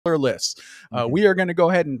lists. We are going to go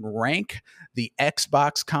ahead and rank the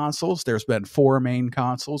Xbox consoles. There's been 4 main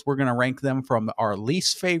consoles. We're going to rank them from our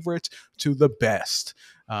least favorite to the best.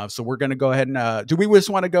 So we're going to go ahead and do we just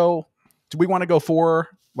want to go? Do we want to go 4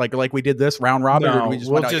 like we did this round robin, or do we just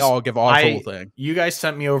want to all give our whole thing? You guys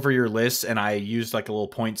sent me over your list, and I used like a little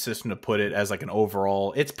point system to put it as like an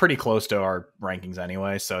overall. It's pretty close to our rankings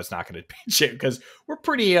anyway, so it's not going to be shit because we're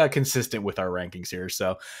pretty consistent with our rankings here.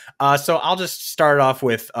 So I'll just start off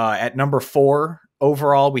with at number 4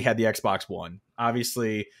 overall. We had the Xbox One.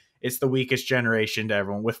 Obviously, it's the weakest generation to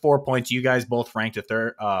everyone with 4 points. You guys both ranked it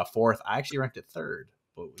fourth. I actually ranked it third.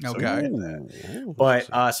 Okay.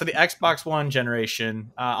 But so the Xbox One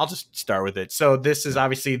generation, I'll just start with it. So this is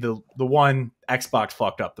obviously the one Xbox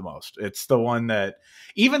fucked up the most. It's the one that,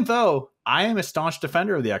 even though I am a staunch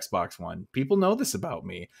defender of the Xbox One, people know this about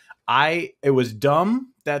me. It was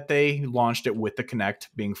dumb that they launched it with the Kinect,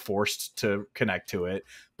 being forced to connect to it.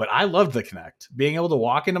 But I loved the Kinect, being able to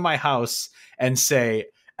walk into my house and say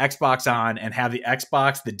Xbox on and have the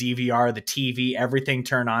Xbox, the DVR, the TV, everything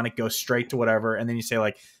turn on. It goes straight to whatever. And then you say,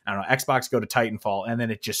 like, I don't know, Xbox, go to Titanfall. And then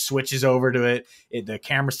it just switches over to it. The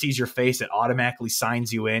camera sees your face. It automatically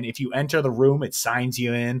signs you in. If you enter the room, it signs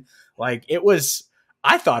you in. Like,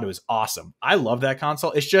 I thought it was awesome. I love that console.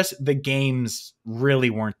 It's just the games really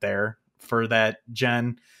weren't there for that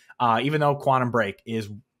gen. Even though Quantum Break is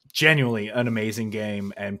genuinely an amazing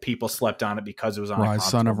game, and people slept on it because it was on Rise,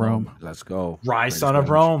 Son of Rome. Let's go. Rise, Son of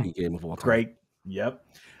Rome. Game of all time. Great. Yep.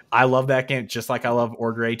 I love that game, just like I love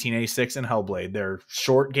Order 1886 and Hellblade. They're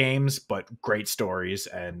short games, but great stories.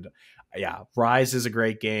 And yeah, Rise is a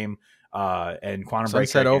great game. And Quantum Break.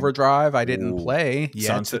 Sunset Overdrive, I didn't play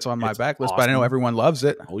yet. It's on my backlist, awesome. But I know everyone loves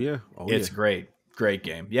it. Oh yeah. It's great. Great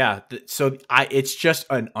game. Yeah. So it's just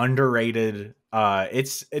an underrated.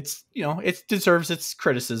 It deserves its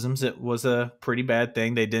criticisms. It was a pretty bad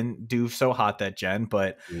thing. They didn't do so hot that gen,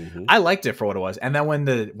 but I liked it for what it was. And then when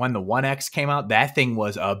the One X came out, that thing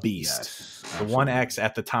was a beast. Yes, the One X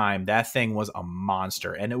at the time, that thing was a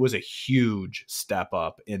monster, and it was a huge step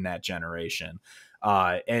up in that generation.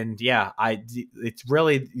 It's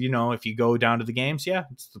really, if you go down to the games,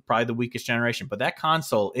 it's probably the weakest generation. But that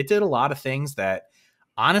console, it did a lot of things that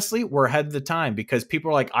honestly were ahead of the time, because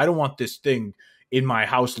people are like, I don't want this thing in my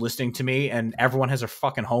house listening to me, and everyone has a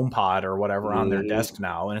fucking HomePod or whatever on their desk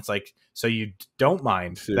now. And it's like, so you don't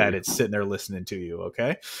mind that it's sitting there listening to you.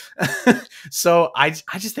 Okay. So I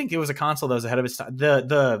just think it was a console that was ahead of its time.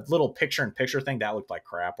 The little picture-in-picture thing, that looked like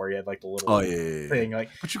crap, where you had like the little thing. Like,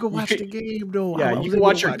 but you can watch the game though. Yeah, you can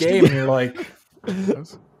watch your game and you're like,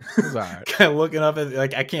 right. Kind of looking up at,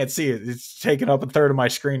 like, I can't see it. It's taking up a third of my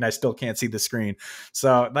screen. I still can't see the screen.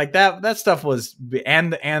 So like that stuff was,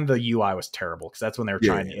 and the UI was terrible, because that's when they were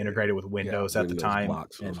trying to integrate it with Windows at the time.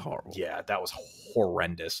 Was horrible. Yeah, that was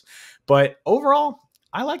horrendous. But overall,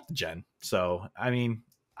 I like the gen. So I mean,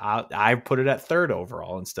 I put it at third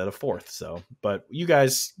overall instead of fourth. So, but you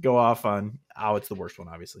guys go off on how it's the worst one,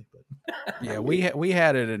 obviously. But yeah, we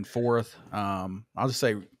had it in fourth. I'll just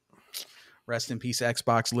say, rest in peace,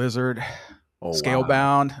 Xbox Lizard.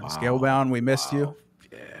 Scalebound. Wow. Scalebound, we missed you.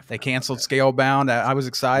 Yeah, they canceled Scalebound. I was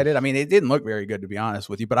excited. I mean, it didn't look very good, to be honest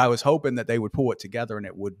with you, but I was hoping that they would pull it together and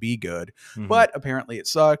it would be good. But apparently it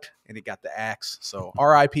sucked, and it got the axe. So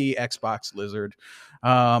RIP Xbox Lizard.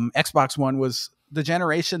 Xbox One was the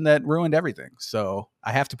generation that ruined everything. So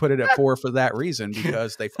I have to put it at 4 for that reason,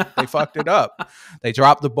 because they fucked it up. They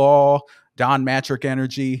dropped the ball. Don Matrick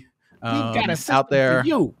energy out there.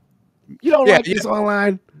 You don't like this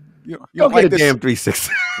online? You don't like get a damn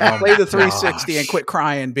 360. Play the 360 and quit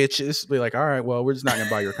crying, bitches. Be like, all right, well, we're just not going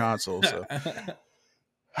to buy your console. So,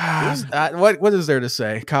 what is there to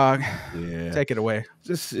say, Cog? Yeah, take it away.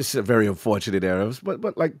 It's a very unfortunate era,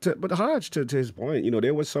 but Hodge, to his point,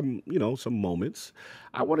 there was some moments.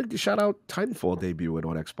 I wanted to shout out Titanfall debuting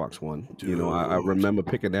on Xbox One. Dude. I remember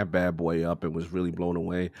picking that bad boy up and was really blown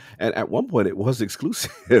away. And at one point, it was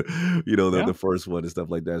exclusive. The first one and stuff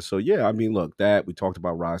like that. So yeah, I mean, look, that we talked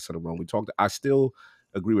about Rise of the Rome. I still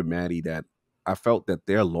agree with Maddie that I felt that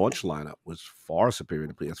their launch lineup was far superior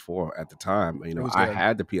to PS4 at the time. I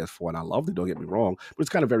had the PS4 and I loved it, don't get me wrong, but it's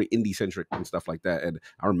kind of very indie centric and stuff like that. And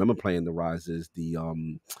I remember playing the Rises, the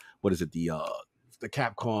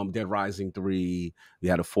Capcom Dead Rising 3. We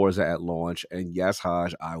had a Forza at launch. And yes,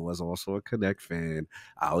 Hodge, I was also a Kinect fan.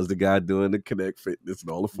 I was the guy doing the Kinect fitness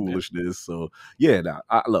and all the foolishness. So yeah,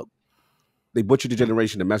 look, they butchered the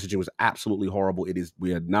generation. The messaging was absolutely horrible.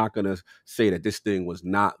 We are not going to say that this thing was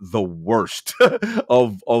not the worst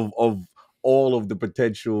of all of the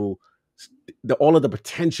potential. All of the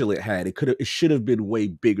potential it had. It should have been way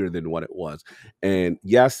bigger than what it was. And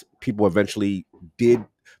yes, people eventually did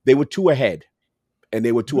they were too ahead. And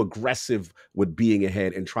they were too aggressive with being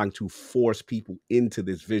ahead and trying to force people into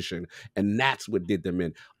this vision. And that's what did them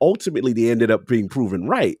in. Ultimately, they ended up being proven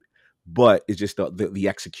right. But it's just the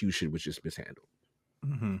execution was just mishandled.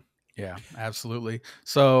 Mm-hmm. Yeah, absolutely.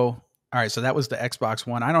 So, all right. So that was the Xbox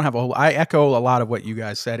One. I don't have I echo a lot of what you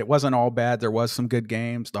guys said. It wasn't all bad. There was some good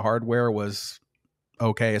games. The hardware was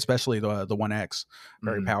okay, especially the One X,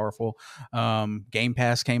 very powerful. Game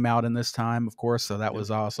Pass came out in this time, of course, so that was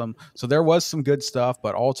awesome. So there was some good stuff,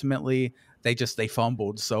 but ultimately they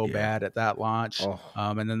fumbled so bad at that launch.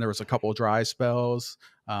 And then there was a couple of dry spells.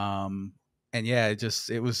 And yeah,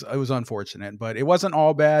 it was unfortunate, but it wasn't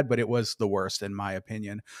all bad, but it was the worst in my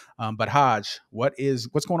opinion. But Hodge,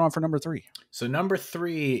 what's going on for number 3? So number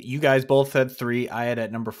 3, you guys both had 3. I had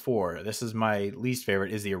at number 4. This is my least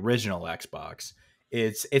favorite, is the original Xbox.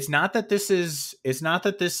 It's not that this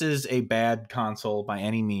is a bad console by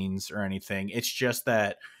any means or anything. It's just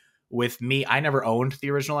that with me, I never owned the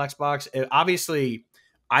original Xbox. Obviously,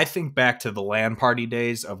 I think back to the LAN party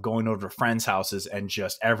days of going over to friends' houses and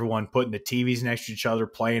just everyone putting the TVs next to each other,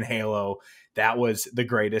 playing Halo. That was the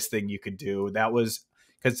greatest thing you could do. That was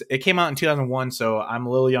because it came out in 2001, so I'm a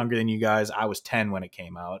little younger than you guys. I was 10 when it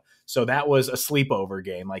came out. So that was a sleepover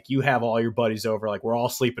game. Like, you have all your buddies over, like, we're all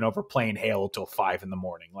sleeping over playing Halo till 5 a.m.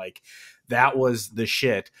 Like, that was the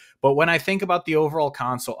shit. But when I think about the overall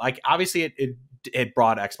console, like, obviously it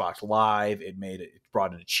brought Xbox Live, it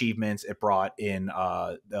brought in achievements, it brought in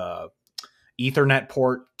the Ethernet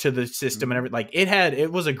port to the system and everything. Like,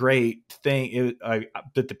 it was a great thing.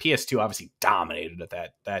 But the PS2 obviously dominated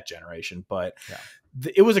at that generation, but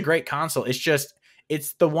it was a great console.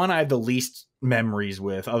 It's the one I have the least memories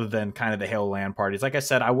with, other than kind of the Halo LAN parties. Like I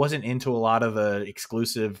said, I wasn't into a lot of the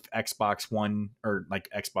exclusive Xbox One or like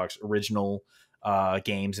Xbox original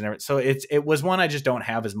games and everything. So it was one I just don't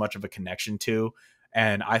have as much of a connection to.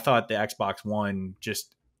 And I thought the Xbox One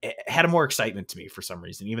it had a more excitement to me for some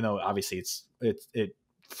reason, even though obviously it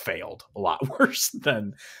failed a lot worse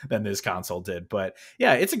than this console did. But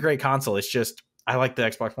yeah, it's a great console. It's just, I like the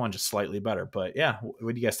Xbox One just slightly better. But yeah,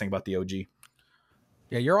 what do you guys think about the OG?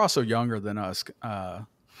 Yeah, you're also younger than us,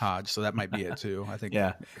 Hodge, so that might be it too. I think.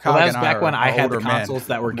 Yeah, well, that was back when I had the consoles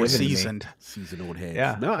that were given seasoned, seasoned heads.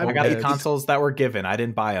 Yeah, no, I got the consoles that were given. I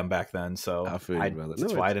didn't buy them back then, so I feel you, brother.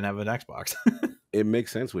 That's why I didn't have an Xbox. It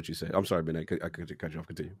makes sense what you say. I'm sorry, Ben. I could cut you off.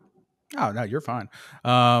 Continue. Oh no, you're fine.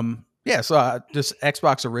 Yeah, so just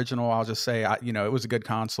Xbox original, I'll just say, it was a good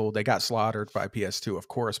console. They got slaughtered by PS2, of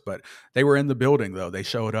course, but they were in the building, though. They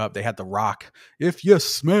showed up. They had The Rock. If you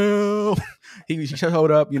smell, he showed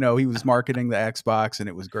up. He was marketing the Xbox, and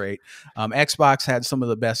it was great. Xbox had some of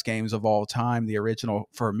the best games of all time. The original,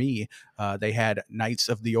 for me, they had Knights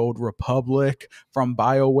of the Old Republic from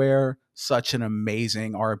BioWare. Such an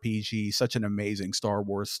amazing RPG, such an amazing Star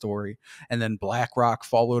Wars story. And then BlackRock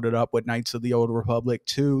followed it up with Knights of the Old Republic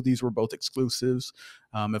 2. These were both exclusives.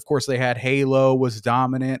 Of course, they had Halo was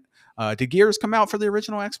dominant. Did Gears come out for the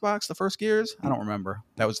original Xbox, the first Gears? I don't remember.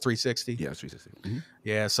 That was 360? Yeah, it was 360. Mm-hmm.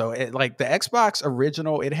 Yeah, so the Xbox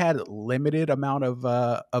original, it had limited amount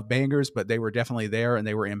of bangers, but they were definitely there and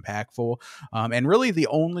they were impactful. And really the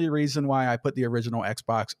only reason why I put the original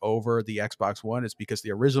Xbox over the Xbox One is because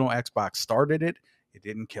the original Xbox started it. It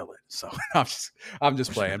didn't kill it. So I'm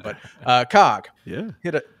just playing. But Cog,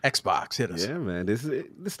 hit a Xbox, hit us. Yeah, man. This is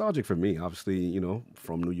nostalgic for me. Obviously,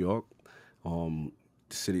 from New York.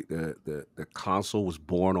 City, the console was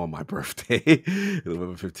born on my birthday,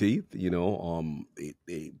 November 15th.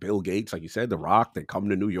 Bill Gates, like you said, The Rock, they come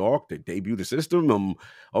to New York, they debut the system.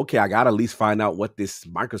 Okay, I gotta at least find out what this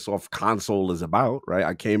Microsoft console is about, right?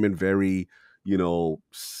 I came in very,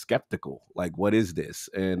 skeptical, like, what is this?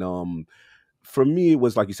 And for me, it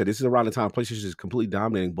was like you said, this is around the time PlayStation is completely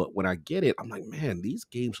dominating. But when I get it, I'm like, man, these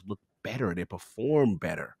games look better, they perform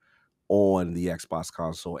better on the Xbox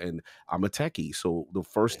console, and I'm a techie, so the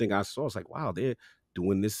first thing I saw was like, wow, they're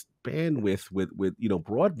doing this bandwidth with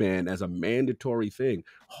broadband as a mandatory thing,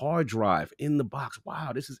 hard drive in the box.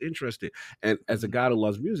 Wow, this is interesting. And as a guy that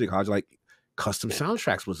loves music, Hodge, like, custom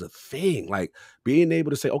soundtracks was a thing. Like, being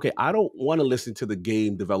able to say, okay, I don't want to listen to the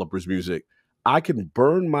game developers' music. I can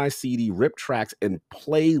burn my CD, rip tracks, and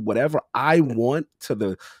play whatever I want to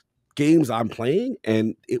the games I'm playing.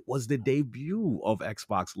 And it was the debut of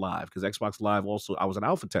Xbox Live, because Xbox Live also, I was an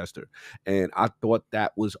alpha tester, and I thought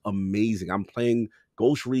that was amazing. I'm playing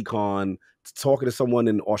Ghost Recon, talking to someone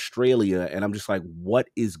in Australia, and I'm just like, what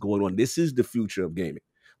is going on? This is the future of gaming.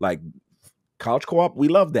 Like, couch co-op, we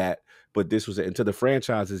love that, but this was into the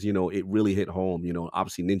franchises, it really hit home.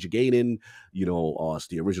 Obviously Ninja Gaiden, it's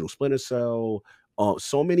the original Splinter Cell,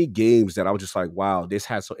 so many games that I was just like, wow,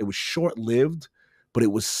 it was short-lived, but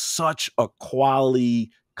it was such a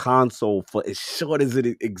quality console for as short as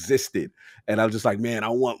it existed. And I was just like, man, I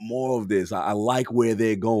want more of this. I like where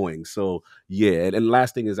they're going. So yeah. And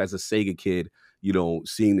last thing is, as a Sega kid, you know,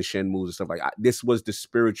 seeing the Shenmues and stuff like this was the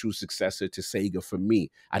spiritual successor to Sega for me.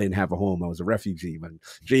 I didn't have a home. I was a refugee. My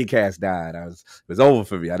Dreamcast died. It was over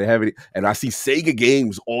for me. I didn't have any. And I see Sega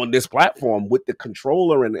games on this platform with the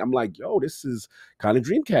controller, and I'm like, yo, this is kind of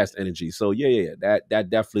Dreamcast energy. So yeah. That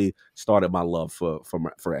definitely started my love for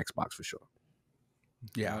Xbox for sure.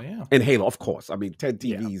 Yeah. And Halo, of course. I mean, 10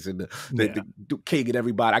 TVs and the king and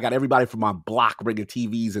everybody. I got everybody from my block bringing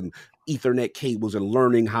TVs and Ethernet cables and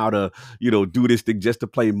learning how to, you know, do this thing just to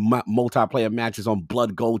play multiplayer matches on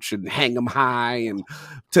Blood Gulch and hang them high and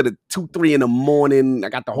to the 2, 3 in the morning. I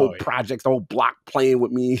got the whole project, the whole block playing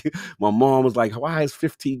with me. My mom was like, why is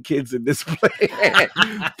 15 kids in this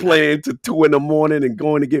playing to 2 in the morning and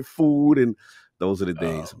going to get food? And those are the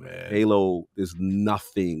days, man. Halo, there's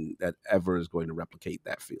nothing that ever is going to replicate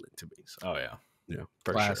that feeling to me. So,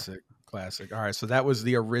 Classic. All right, so that was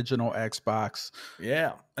the original Xbox.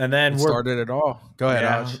 Yeah, and then we started it all. Go ahead,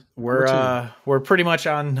 Hodge. We're pretty much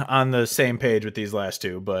on the same page with these last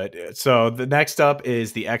two. But so the next up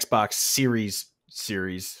is the Xbox Series,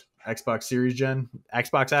 Xbox Series Gen,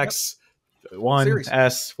 Xbox X. One Series.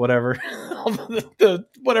 S, whatever, the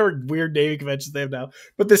whatever weird naming conventions they have now,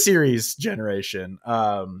 but the Series generation.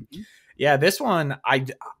 This one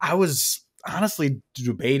I was honestly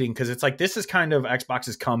debating, because it's like, this is kind of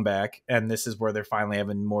Xbox's comeback, and this is where they're finally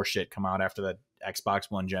having more shit come out after the Xbox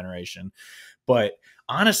One generation. But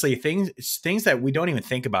honestly, things that we don't even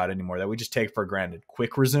think about anymore, that we just take for granted,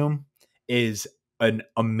 quick resume is an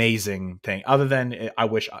amazing thing. Other than, I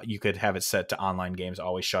wish you could have it set to online games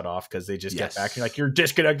always shut off, because they just get back. You're like, you're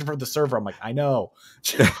disconnected from the server. I'm like, I know.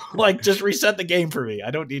 Like, just reset the game for me.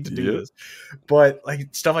 I don't need to do this. But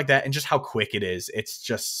like stuff like that, and just how quick it is. It's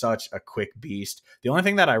just such a quick beast. The only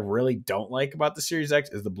thing that I really don't like about the Series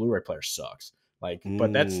X is the Blu-ray player sucks. Like,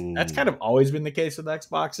 but that's kind of always been the case with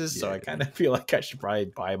Xboxes. So I kind of feel like I should probably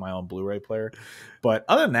buy my own Blu-ray player. But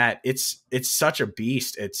other than that, it's such a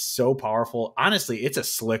beast. It's so powerful. Honestly, it's a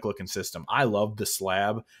slick looking system. I love the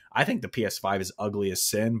slab. I think the PS5 is ugly as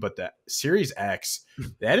sin, but the Series X,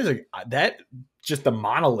 that just the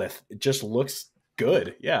monolith, it just looks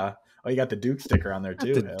good. Yeah. Oh, you got the Duke sticker on there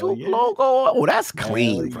too. The Duke logo. Oh, that's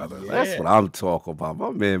clean, brother. That's what I'm talking about. My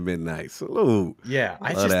man been nice. Salute. Yeah,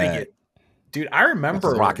 I just think it. Dude, I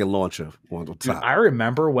remember rocket launcher. I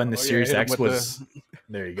remember when the Series X was.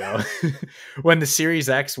 There you go. When the Series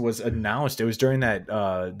X was announced, it was during that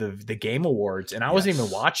the Game Awards, and I wasn't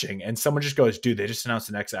even watching. And someone just goes, "Dude, they just announced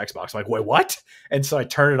the next Xbox." I'm like, wait, what? And so I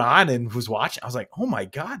turned it on and was watching. I was like, "Oh my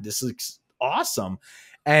god, this looks awesome!"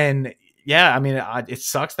 And yeah, I mean, it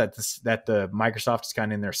sucks that the Microsoft is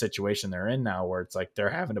kind of in their situation they're in now, where it's like they're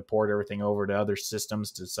having to port everything over to other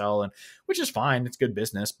systems to sell, and which is fine. It's good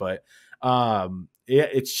business, but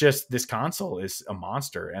it's just, this console is a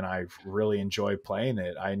monster, and I really enjoy playing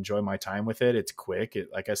it. I enjoy my time with it. It's quick,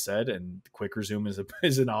 like I said, and quick resume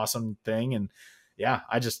is an awesome thing. And yeah,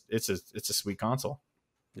 it's a sweet console.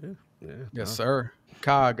 Yes, sir.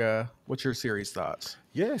 Cog, what's your Series thoughts?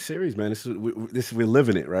 Yeah, Series, man. We're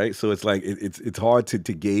living it, right? So it's like it's hard to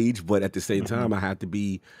gauge, but at the same time, I have to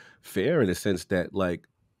be fair in the sense that, like,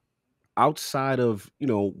 outside of, you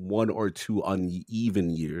know, 1 or 2 uneven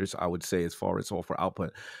years, I would say, as far as software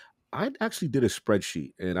output, I actually did a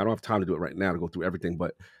spreadsheet, and I don't have time to do it right now to go through everything,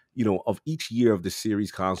 but, you know, of each year of the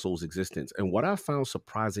Series console's existence. And what I found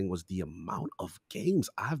surprising was the amount of games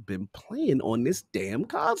I've been playing on this damn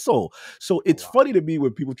console. So it's funny to me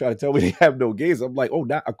when people try to tell me they have no games. I'm like, oh,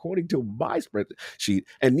 not according to my spreadsheet.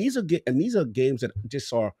 And these are games that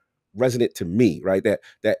just are resonant to me, right? That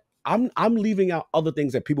I'm leaving out other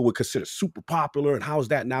things that people would consider super popular, and how's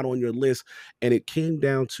that not on your list? And it came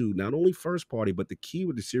down to not only first party, but the key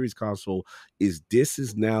with the Series console is this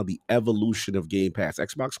is now the evolution of Game Pass.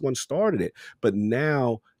 Xbox One started it, but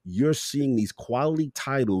now you're seeing these quality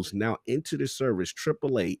titles now enter the service,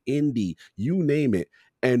 AAA, indie, you name it,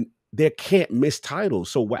 and there can't miss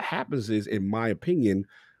titles. So what happens is, in my opinion,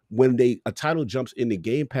 when a title jumps into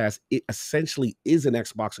Game Pass, it essentially is an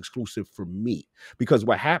Xbox exclusive for me. Because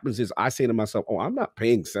what happens is, I say to myself, oh, I'm not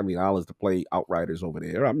paying $70 to play Outriders over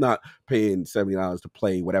there. I'm not paying $70 to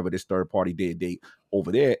play whatever this third-party date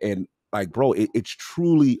over there. And like, bro, it's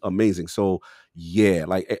truly amazing. So yeah,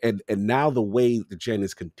 like, and now the way the gen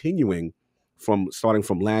is continuing, starting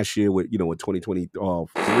from last year with 2023.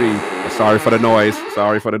 Sorry for the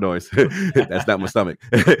noise. That's not my stomach.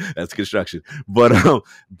 That's construction. But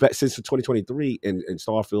since 2023 and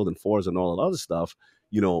Starfield and Forza and all that other stuff,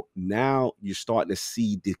 now you're starting to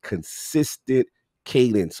see the consistent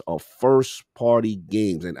cadence of first party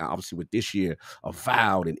games, and obviously with this year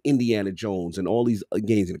Avowed and Indiana Jones and all these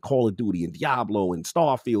games and Call of Duty and Diablo and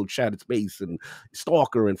Starfield, Shattered Space and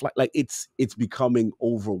Stalker and like it's becoming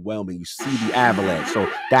overwhelming. You see the avalanche. So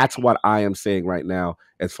that's what I am saying right now.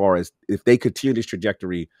 As far as if they continue this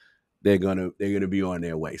trajectory, they're gonna be on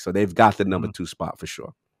their way. So they've got the number 2 spot for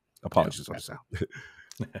sure. Apologies on the sound.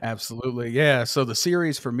 Absolutely. Yeah. So the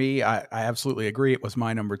series for me, I absolutely agree. It was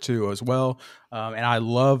my number 2 as well. And I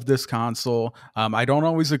love this console. I don't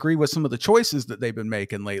always agree with some of the choices that they've been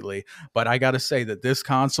making lately, but I got to say that this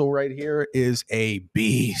console right here is a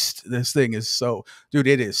beast. This thing is dude,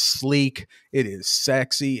 it is sleek. It is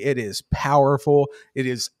sexy. It is powerful. It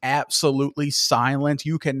is absolutely silent.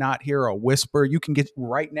 You cannot hear a whisper. You can get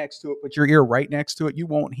right next to it, put your ear right next to it. You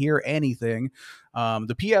won't hear anything.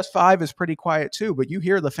 The PS5 is pretty quiet too, but you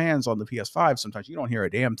hear the fans on the PS5 sometimes. You don't hear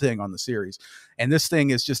a damn thing on the series. And this thing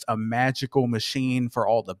is just a magical machine for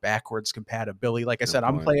all the backwards compatibility. Like I said,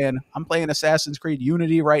 I'm playing Assassin's Creed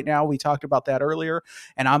Unity right now. We talked about that earlier,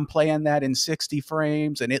 and I'm playing that in 60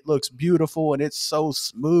 frames, and it looks beautiful, and it's so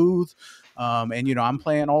smooth. And I'm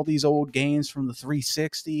playing all these old games from the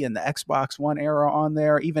 360 and the Xbox One era on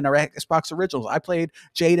there, even our Xbox originals. I played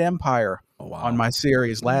Jade Empire on my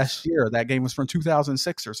series last year. That game was from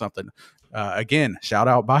 2006 or something. Again, shout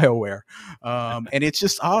out BioWare. And it's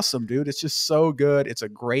just awesome, dude. It's just so good. It's a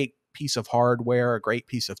great piece of hardware, a great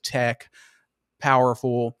piece of tech,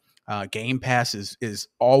 powerful. Game Pass is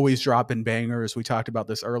always dropping bangers. We talked about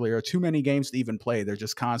this earlier. Too many games to even play. They're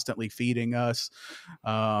just constantly feeding us.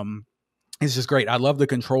 It's just great. I love the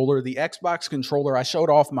controller. The Xbox controller, I showed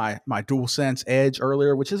off my DualSense Edge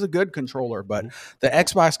earlier, which is a good controller, but the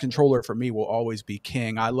Xbox controller for me will always be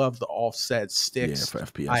king. I love the offset sticks. Yeah,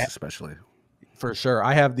 for FPS especially. For sure.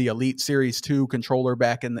 I have the Elite Series 2 controller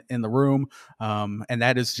back in the room, and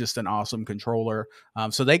that is just an awesome controller.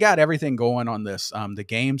 So they got everything going on this. The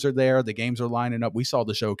games are there. The games are lining up. We saw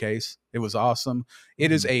the showcase. It was awesome.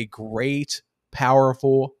 It is a great,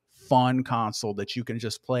 powerful, fun console that you can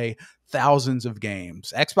just play thousands of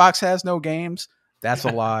games. Xbox has no games. That's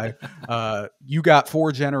a lie. You got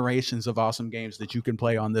 4 generations of awesome games that you can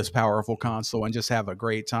play on this powerful console and just have a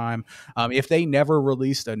great time. If they never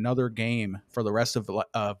released another game for the rest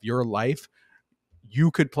of your life,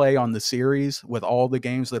 you could play on the series with all the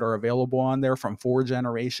games that are available on there from 4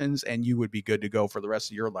 generations, and you would be good to go for the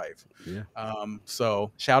rest of your life. Yeah.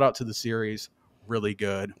 So shout out to the series. Really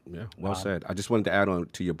good. Yeah, well said. I just wanted to add on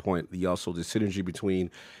to your point. Also, the synergy between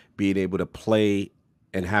being able to play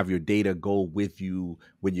and have your data go with you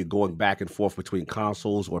when you're going back and forth between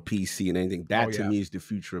consoles or PC and anything. That to me is the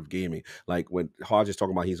future of gaming. Like when Hodge is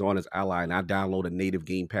talking about he's on his Ally and I download a native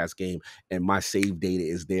Game Pass game and my save data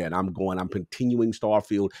is there and I'm continuing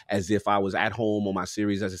Starfield as if I was at home on my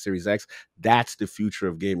Series S and Series X. That's the future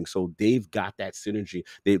of gaming. So they've got that synergy.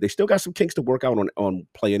 They still got some kinks to work out on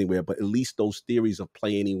Play Anywhere, but at least those theories of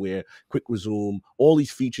Play Anywhere, Quick Resume, all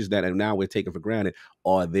these features that are now we're taking for granted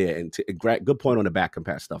are there. And good point on the back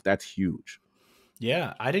compat stuff. That's huge.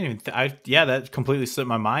 Yeah, I didn't even. That completely slipped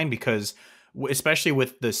my mind because, especially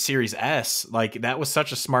with the Series S, like that was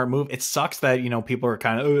such a smart move. It sucks that people are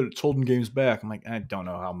kind of it's holding games back. I'm like, I don't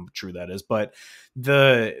know how true that is, but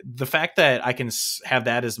the fact that I can have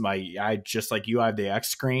that as I just like you, I have the X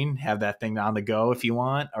screen, have that thing on the go if you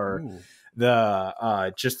want, or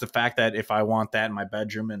just the fact that if I want that in my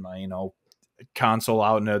bedroom and my console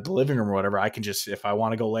out in the living room or whatever, I can just, if I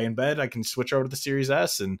want to go lay in bed, I can switch over to the Series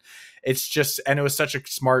S. And it was such a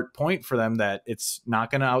smart point for them that it's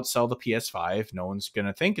not going to outsell the PS5. No one's going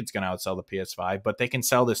to think it's going to outsell the PS5, but they can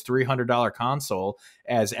sell this $300 console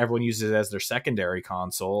as everyone uses it as their secondary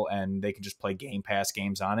console, and they can just play Game Pass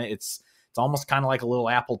games on it. It's almost kind of like a little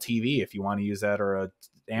Apple TV if you want to use that, or a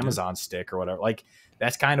Amazon stick or whatever. Like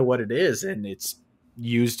that's kind of what it is. And it's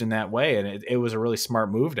used in that way, and it was a really smart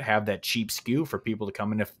move to have that cheap SKU for people to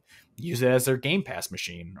come in and use it as their Game Pass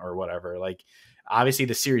machine or whatever. Like obviously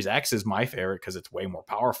the Series X is my favorite because it's way more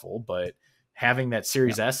powerful, but having that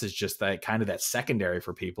Series S is just that kind of that secondary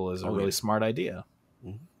for people is a really smart idea.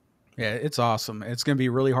 Yeah, it's awesome. It's going to be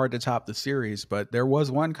really hard to top the series, but there was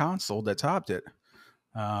one console that topped it.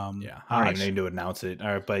 I don't even need to announce it.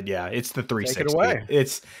 But yeah, it's the 360. Take it away.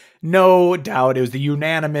 It's no doubt it was the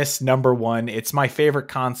unanimous number 1. It's my favorite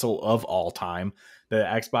console of all time, the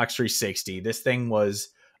Xbox 360. This thing was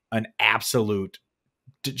an absolute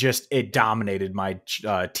just it dominated my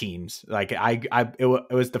teams. Like it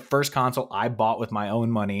was the first console I bought with my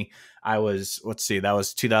own money. I was, let's see, that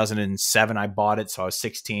was 2007. I bought it. So I was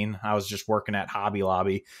 16. I was just working at Hobby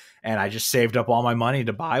Lobby and I just saved up all my money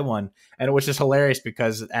to buy one. And it was just hilarious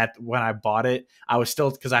because when I bought it, I was still,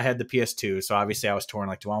 because I had the PS2. So obviously I was torn,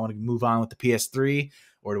 like, do I want to move on with the PS3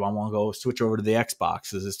 or do I want to go switch over to the Xbox?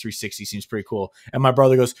 Because this 360 seems pretty cool. And my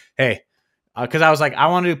brother goes, hey, because I was like, I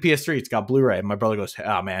want to do PS3. It's got Blu-ray. And my brother goes,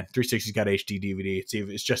 oh, man, 360's got HD DVD.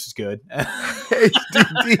 It's just as good. HD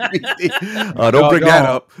DVD. Don't bring that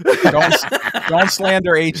up. Don't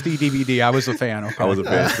slander HD DVD. I was a fan. Okay? I was a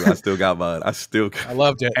fan too. I still got mine. I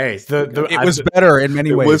loved it. Hey, it was better in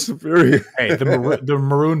many ways. It was superior. Hey, the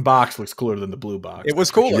maroon box looks cooler than the blue box. It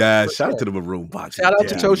was cooler. Yeah, shout out to the maroon box. Shout out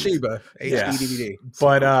to Toshiba HD DVD.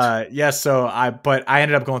 But I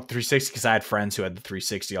ended up going 360 because I had friends who had the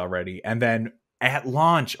 360 already, and then at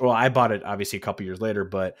launch, well, I bought it obviously a couple years later,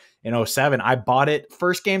 but in 2007, I bought it.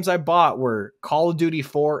 First games I bought were Call of Duty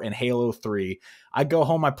 4 and Halo 3. I go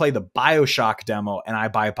home, I play the BioShock demo, and I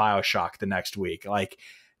buy BioShock the next week. Like,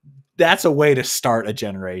 that's a way to start a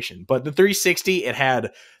generation. But the 360,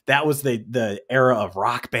 that was the era of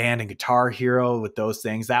Rock Band and Guitar Hero with those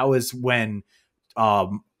things. That was when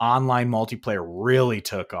online multiplayer really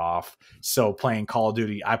took off. So playing Call of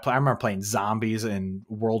Duty, I remember playing Zombies and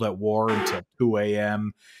World at War until 2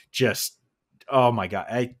 a.m. Just, oh my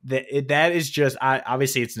God. That is just,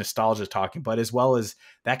 obviously it's nostalgia talking, but as well as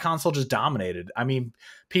that console just dominated. I mean,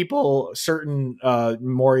 certain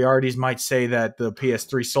Moriartys might say that the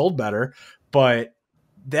PS3 sold better, but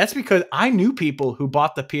that's because I knew people who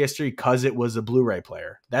bought the PS3 because it was a Blu-ray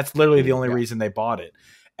player. That's literally the only reason they bought it.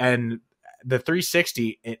 And the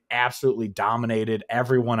 360, it absolutely dominated.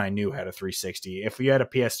 Everyone I knew had a 360. If you had a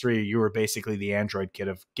PS3, you were basically the Android kid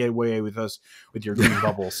of get away with us with your green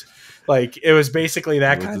bubbles. Like, it was basically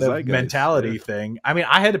that kind of mentality thing. I mean,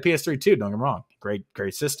 I had a PS3 too, don't get me wrong. Great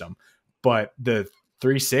system. But the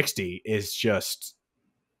 360 is just,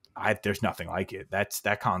 there's nothing like it.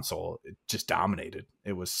 That console, it just dominated.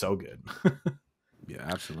 It was so good. Yeah,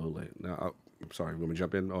 absolutely. Now, I'm sorry, want me to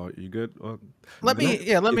jump in? Or you good? Let me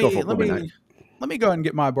go ahead and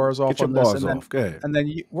get my bars off on this, and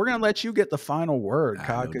then we're gonna let you get the final word,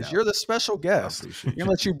 Cog, because you're the special guest. We're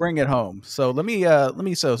gonna let you bring it home. So let me.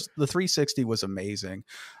 So the 360 was amazing.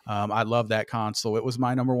 I love that console. It was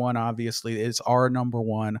my number one. Obviously, it's our number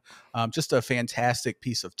one. Just a fantastic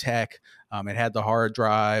piece of tech. It had the hard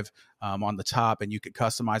drive on the top, and you could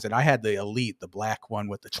customize it. I had the Elite, the black one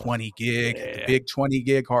with the 20 gig, the big 20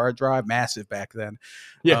 gig hard drive, massive back then.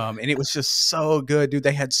 And it was just so good, dude.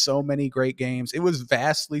 They had so many great games. It was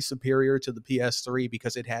vastly superior to the PS3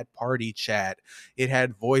 because it had party chat, it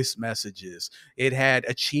had voice messages, it had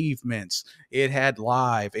achievements, it had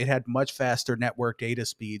live, it had much faster network data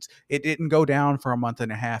speeds. It didn't go down for a month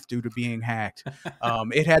and a half due to being hacked.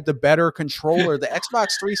 It had the better controller. The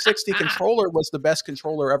Xbox 360 controller was the best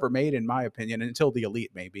controller ever made, in my opinion, until the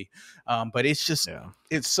Elite maybe. But it's just,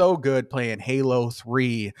 it's so good playing Halo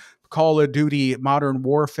 3, Call of Duty Modern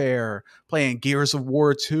Warfare, playing Gears of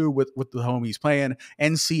War 2 with the homies, playing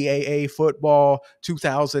NCAA football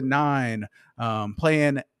 2009,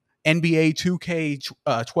 playing NBA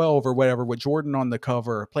 2K12 or whatever with Jordan on the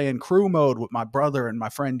cover, playing crew mode with my brother and my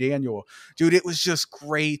friend Daniel. Dude, it was just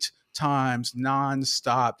great times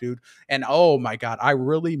nonstop, dude. And oh my God, I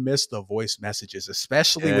really miss the voice messages,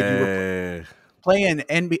 especially when you were playing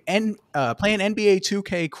NBA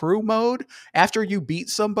 2K crew mode after you beat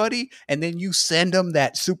somebody, and then you send them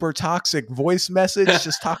that super toxic voice message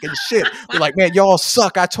just talking shit. You're like, man, y'all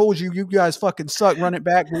suck. I told you, you guys fucking suck. Run it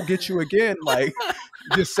back. We'll get you again. Like,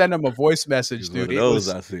 just send them a voice message, dude. I was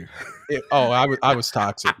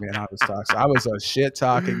toxic, man. I was toxic. I was a shit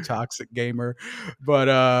talking toxic gamer,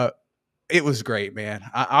 but it was great, man.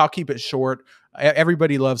 I'll keep it short.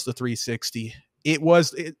 Everybody loves the 360.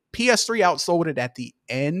 PS3 outsold it at the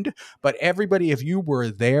end, but everybody, if you were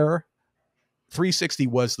there, 360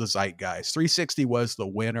 was the zeitgeist. 360 was the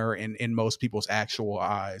winner in most people's actual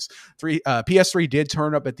eyes. PS3 did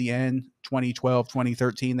turn up at the end, 2012,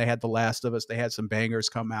 2013. They had The Last of Us. They had some bangers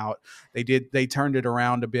come out. They turned it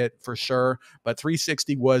around a bit for sure, but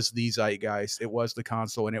 360 was the zeitgeist. It was the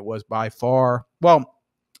console, and it was by far, well,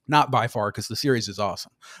 not by far, because the series is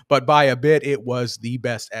awesome, but by a bit, it was the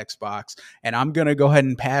best Xbox. And I'm going to go ahead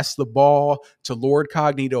and pass the ball to Lord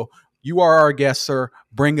Cognito. You are our guest, sir.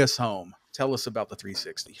 Bring us home. Tell us about the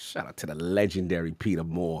 360. Shout out to the legendary Peter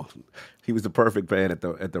Moore. He was the perfect man at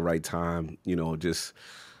the right time. You know, just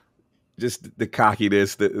just the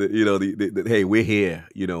cockiness, the hey, we're here.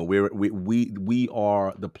 You know, we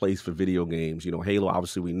are the place for video games. You know, Halo,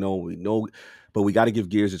 obviously we know, but we got to give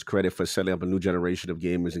Gears its credit for setting up a new generation of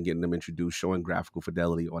gamers and getting them introduced, showing graphical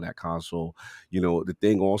fidelity on that console. You know, the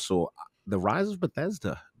thing also, the rise of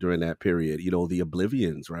Bethesda during that period, you know, the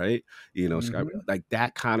Oblivions, right? You know, like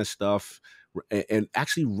that kind of stuff. And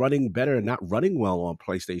actually running better and not running well on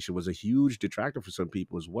PlayStation was a huge detractor for some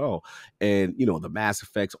people as well. And, you know, the Mass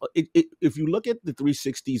Effects, if you look at the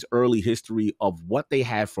 360's early history of what they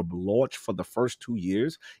had from launch for the first 2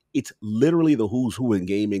 years, it's literally the who's who in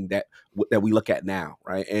gaming that we look at now,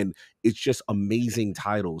 right? And it's just amazing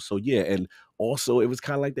titles. So, yeah, and also, it was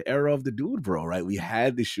kind of like the era of the dude, bro, right? We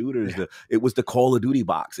had the shooters. It was the Call of Duty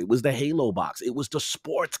box. It was the Halo box. It was the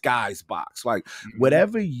sports guys box. Like,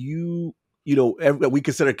 whatever we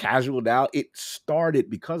consider casual now, it started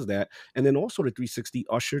because of that. And then also the 360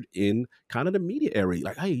 ushered in kind of the media area.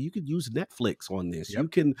 Like, hey, you could use Netflix on this. You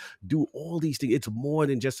can do all these things. It's more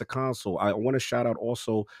than just a console. I want to shout out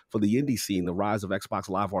also for the indie scene, the rise of Xbox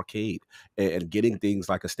Live Arcade and getting things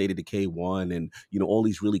like a State of Decay 1 and, you know, all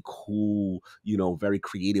these really cool, you know, very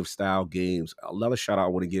creative style games. Another shout out I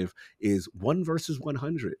want to give is 1 versus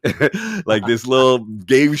 100. Like this little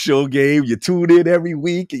game show game. You tune in every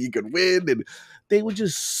week and you can win. And they were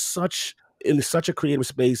just in such a creative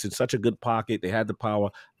space, in such a good pocket. They had the power.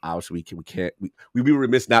 Obviously, we'd be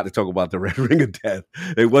remiss not to talk about the Red Ring of Death.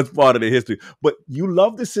 It was part of the history. But you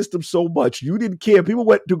love the system so much, you didn't care. People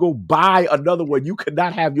went to go buy another one. You could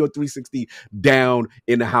not have your 360 down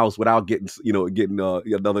in the house without getting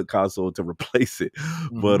another console to replace it.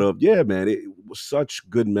 But yeah, man, it was such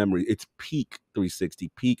good memory. It's peak 360,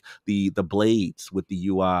 peak the blades with the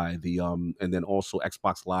UI, and then also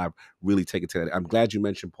Xbox Live really take it to that. I'm glad you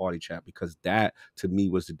mentioned Party Chat because that to me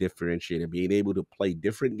was the differentiator. Being able to play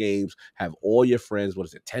different games, have all your friends,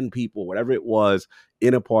 10 people, whatever it was,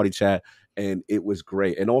 in a party chat, and it was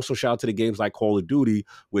great. And also shout out to the games like Call of Duty,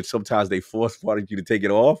 which sometimes they force you to take it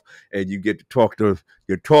off, and you get to talk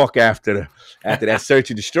after that search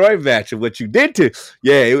and destroy match of what you did to.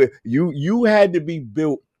 Yeah, you had to be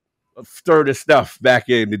built, stir the stuff back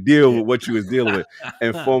in to deal with what you was dealing with.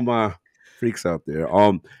 And for my freaks out there,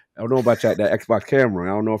 I don't know about that Xbox camera.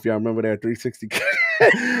 I don't know if y'all remember that 360.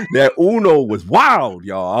 That Uno was wild,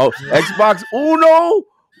 y'all. Xbox Uno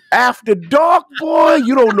after dark, boy.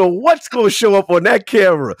 You don't know what's going to show up on that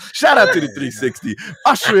camera. Shout out to the 360,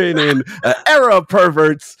 ushering in an era of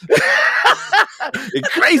perverts and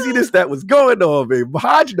craziness that was going on, man.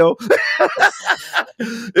 Hodge, no.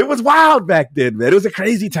 It was wild back then, man. It was a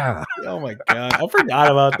crazy time. Oh my god, I forgot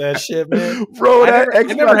about that shit, man. Bro, I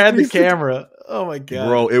never had the camera. Oh my god,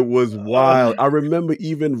 bro, it was wild. I remember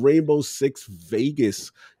even Rainbow Six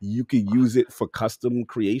Vegas. You could use it for custom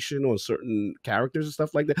creation on certain characters and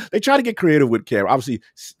stuff like that. They try to get creative with camera. Obviously,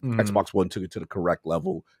 Xbox One took it to the correct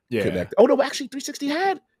level. Yeah. Connect. Oh no, actually, 360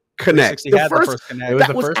 had Connect. The first Connect.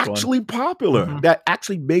 That was actually popular. That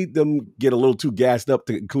actually made them get a little too gassed up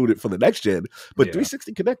to include it for the next gen. But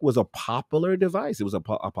 360 Connect was a popular device. It was a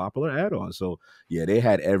popular add-on. So yeah, they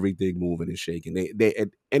had everything moving and shaking. They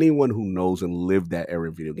and anyone who knows and lived that era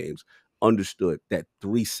of video games understood that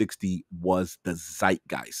 360 was the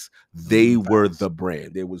zeitgeist. They were the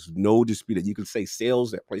brand. There was no dispute that you could say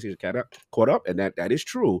sales that PlayStation caught up, and that is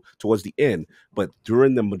true towards the end. But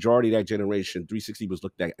during the majority of that generation, 360 was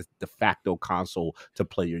looked at as de facto console to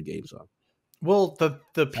play your games on. Well, the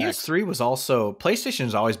PS3 was also, PlayStation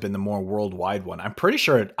has always been the more worldwide one. I'm pretty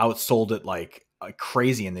sure it outsold it like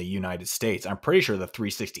crazy in the United States. I'm pretty sure the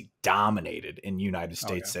 360 dominated in United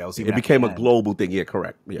States sales. It became a global thing. Yeah,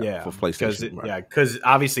 correct. Yeah, for PlayStation. Because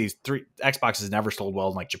obviously Xbox has never sold well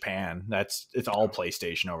in like Japan. It's all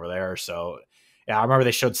PlayStation over there. So yeah, I remember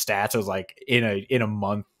they showed stats. It was like in a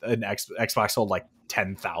month, an Xbox sold like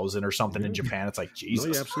 10,000 or something in Japan. It's like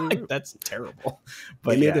Jesus, like, that's terrible.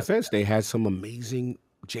 But in their defense, they had some amazing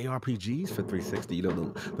JRPGs for 360, you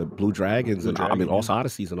know, the Blue Dragons and Lost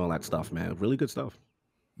Odysseys and all that stuff, man. Really good stuff.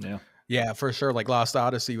 Yeah, for sure. Like Lost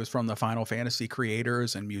Odyssey was from the Final Fantasy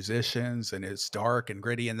creators and musicians, and it's dark and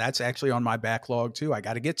gritty. And that's actually on my backlog too. I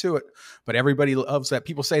got to get to it, but everybody loves that.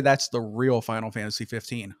 People say that's the real Final Fantasy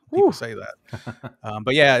 15. People say that.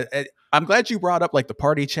 But yeah, I'm glad you brought up like the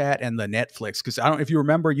party chat and the Netflix, because I don't know if you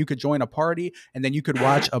remember, you could join a party and then you could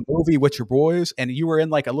watch a movie with your boys, and you were in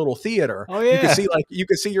like a little theater. Oh yeah, you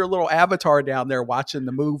could see your little avatar down there watching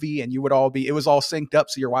the movie, and it was all synced up,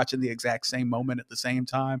 so you're watching the exact same moment at the same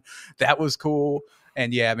time. That was cool.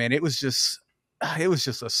 And yeah, man, it was just it was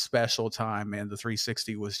just a special time, man. The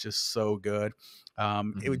 360 was just so good.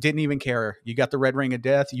 It didn't even care. You got the red ring of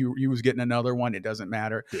death. You was getting another one. It doesn't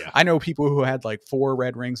matter. Yeah. I know people who had like 4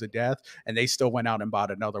 red rings of death, and they still went out and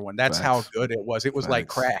bought another one. That's how good it was. It was like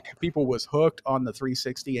crack. People was hooked on the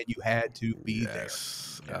 360, and you had to be there.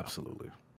 Absolutely.